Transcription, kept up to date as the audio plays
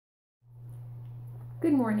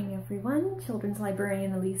Good morning everyone, Children's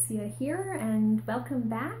Librarian Alicia here, and welcome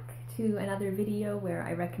back to another video where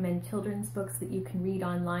I recommend children's books that you can read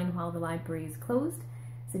online while the library is closed,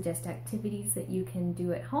 suggest activities that you can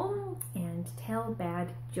do at home, and tell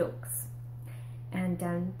bad jokes. And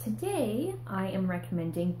today I am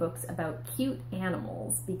recommending books about cute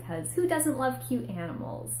animals, because who doesn't love cute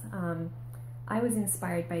animals? I was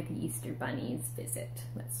inspired by the Easter Bunny's visit,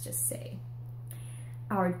 let's just say.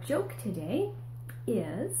 Our joke today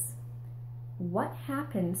is, what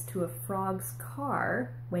happens to a frog's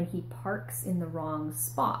car when he parks in the wrong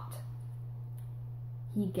spot?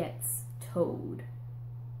 He gets towed.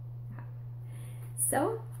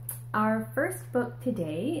 So our first book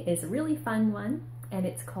today is a really fun one, and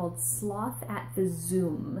it's called Sloth at the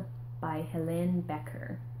Zoom by Helene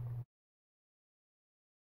Becker.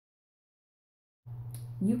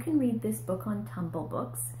 You can read this book on Tumble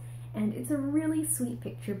Books, and it's a really sweet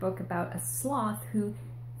picture book about a sloth who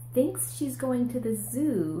thinks she's going to the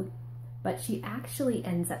zoo, but she actually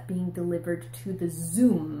ends up being delivered to the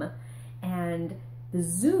Zoom. And the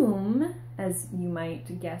Zoom, as you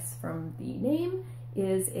might guess from the name,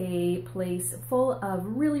 is a place full of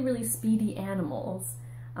really speedy animals.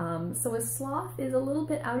 So a sloth is a little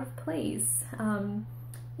bit out of place.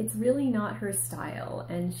 It's really not her style,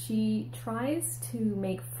 and she tries to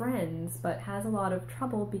make friends but has a lot of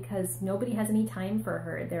trouble because nobody has any time for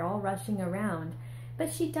her. They're all rushing around,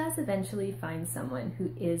 but she does eventually find someone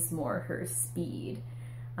who is more her speed.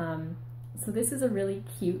 So this is a really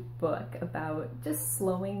cute book about just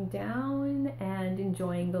slowing down and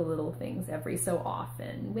enjoying the little things every so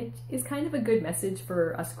often, which is kind of a good message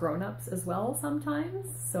for us grown-ups as well sometimes,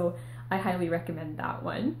 so I highly recommend that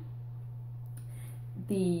one.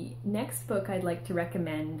 The next book I'd like to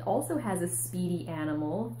recommend also has a speedy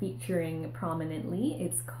animal featuring prominently.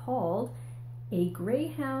 It's called A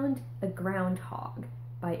Greyhound, a Groundhog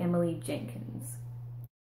by Emily Jenkins.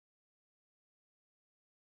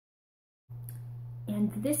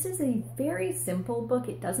 And this is a very simple book.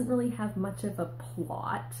 It doesn't really have much of a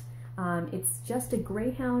plot. It's just a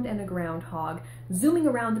greyhound and a groundhog zooming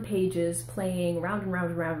around the pages, playing round and round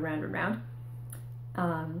and round and round and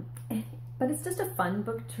round. But it's just a fun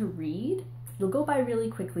book to read. It'll go by really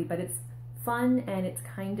quickly, but it's fun and it's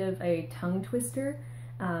kind of a tongue twister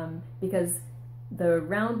because the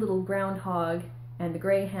round little groundhog and the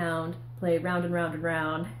greyhound play round and round and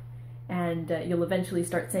round, and you'll eventually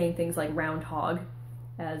start saying things like round hog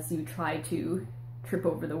as you try to trip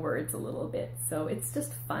over the words a little bit. So it's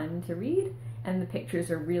just fun to read, and the pictures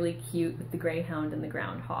are really cute with the greyhound and the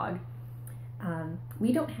groundhog.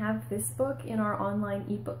 We don't have this book in our online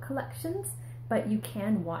ebook collections, but you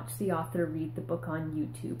can watch the author read the book on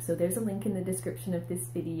YouTube. So there's a link in the description of this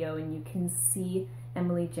video, and you can see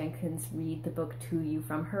Emily Jenkins read the book to you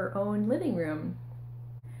from her own living room.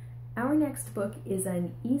 Our next book is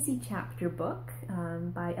an easy chapter book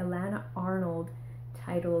by Alana Arnold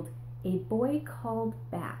titled A Boy Called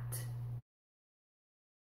Bat.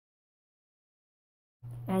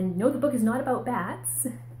 And no, the book is not about bats.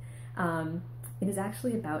 It is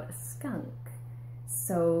actually about a skunk.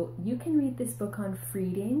 So you can read this book on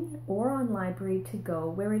Freeding or on Library to Go,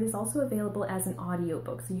 where it is also available as an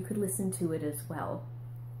audiobook, so you could listen to it as well.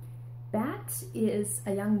 Bat is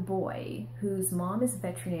a young boy whose mom is a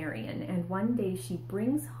veterinarian, and one day she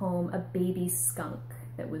brings home a baby skunk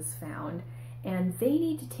that was found, and they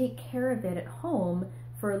need to take care of it at home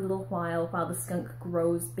for a little while the skunk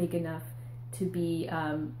grows big enough to be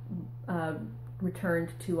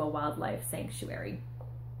returned to a wildlife sanctuary.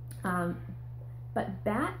 But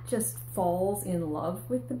Bat just falls in love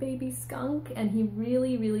with the baby skunk, and he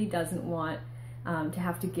really doesn't want to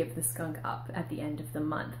have to give the skunk up at the end of the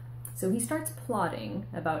month. So he starts plotting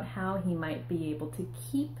about how he might be able to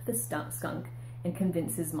keep the skunk and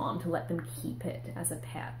convince his mom to let them keep it as a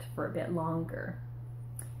pet for a bit longer.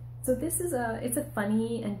 So this is it's a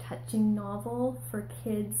funny and touching novel for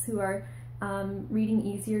kids who are reading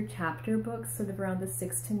easier chapter books, sort of around the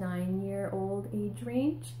 6 to 9 year old age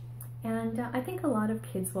range. And I think a lot of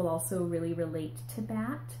kids will also really relate to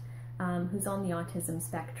Bat, who's on the autism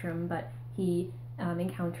spectrum, but he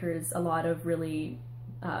encounters a lot of really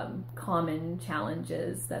common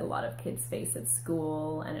challenges that a lot of kids face at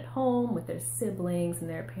school and at home with their siblings and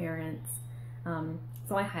their parents.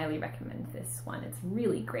 So I highly recommend this one. It's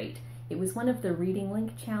really great. It was one of the Reading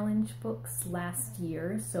Link Challenge books last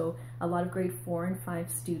year, so a lot of grade 4 and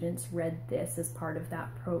 5 students read this as part of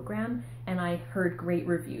that program, and I heard great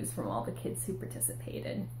reviews from all the kids who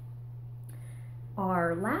participated.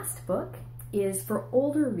 Our last book is for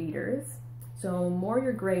older readers, so more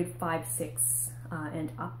your grade 5, 6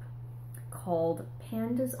 and up, called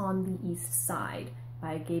Pandas on the East Side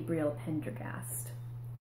by Gabriel Pendergast.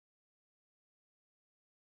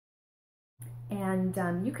 And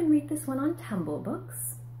you can read this one on Tumble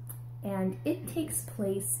Books. And it takes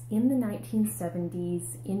place in the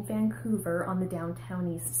 1970s in Vancouver on the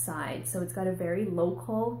downtown east side. So it's got a very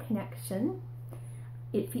local connection.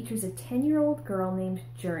 It features a 10-year-old girl named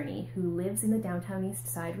Journey who lives in the downtown east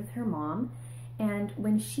side with her mom. And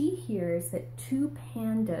when she hears that 2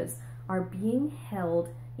 pandas are being held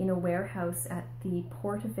in a warehouse at the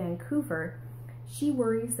Port of Vancouver, she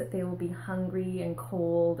worries that they will be hungry and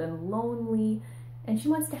cold and lonely, and she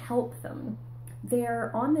wants to help them.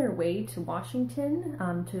 They're on their way to Washington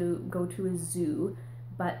to go to a zoo,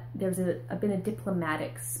 but there's been a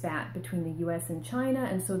diplomatic spat between the US and China,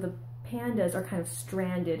 and so the pandas are kind of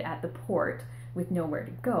stranded at the port with nowhere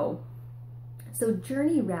to go. So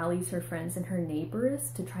Journey rallies her friends and her neighbors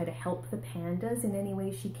to try to help the pandas in any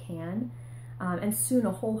way she can, and soon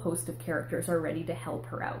a whole host of characters are ready to help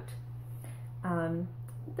her out.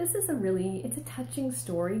 This is it's a touching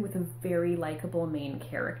story with a very likable main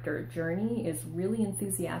character. Journey is really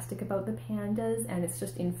enthusiastic about the pandas, and it's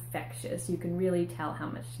just infectious. You can really tell how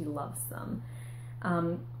much she loves them.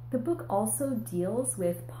 The book also deals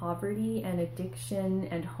with poverty and addiction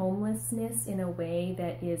and homelessness in a way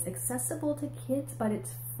that is accessible to kids, but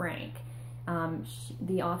it's frank.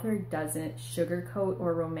 The author doesn't sugarcoat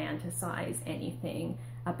or romanticize anything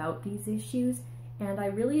about these issues. And I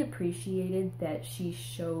really appreciated that she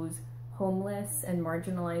shows homeless and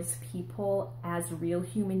marginalized people as real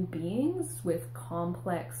human beings with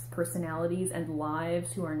complex personalities and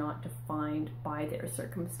lives who are not defined by their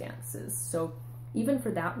circumstances. So even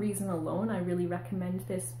for that reason alone, I really recommend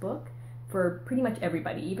this book for pretty much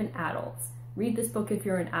everybody, even adults. Read this book if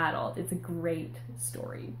you're an adult. It's a great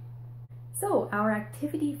story. So our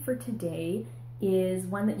activity for today is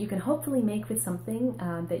one that you can hopefully make with something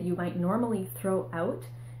that you might normally throw out,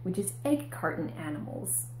 which is egg carton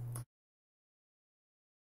animals.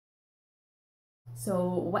 So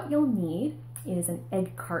what you'll need is an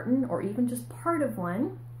egg carton, or even just part of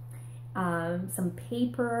one, some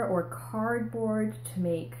paper or cardboard to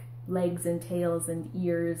make legs and tails and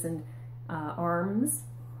ears and arms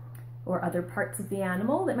or other parts of the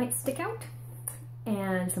animal that might stick out,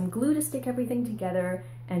 and some glue to stick everything together,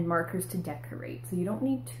 and markers to decorate. So you don't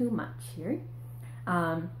need too much here.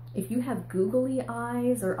 If you have googly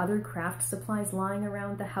eyes or other craft supplies lying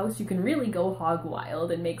around the house, you can really go hog wild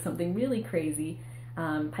and make something really crazy.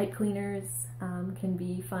 Pipe cleaners can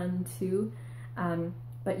be fun too,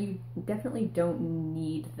 but you definitely don't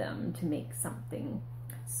need them to make something.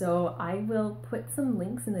 So I will put some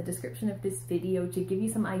links in the description of this video to give you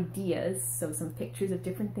some ideas, so some pictures of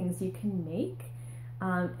different things you can make.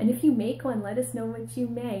 And if you make one, let us know what you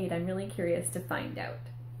made. I'm really curious to find out.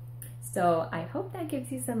 So I hope that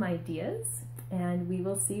gives you some ideas, and we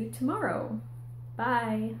will see you tomorrow.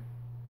 Bye!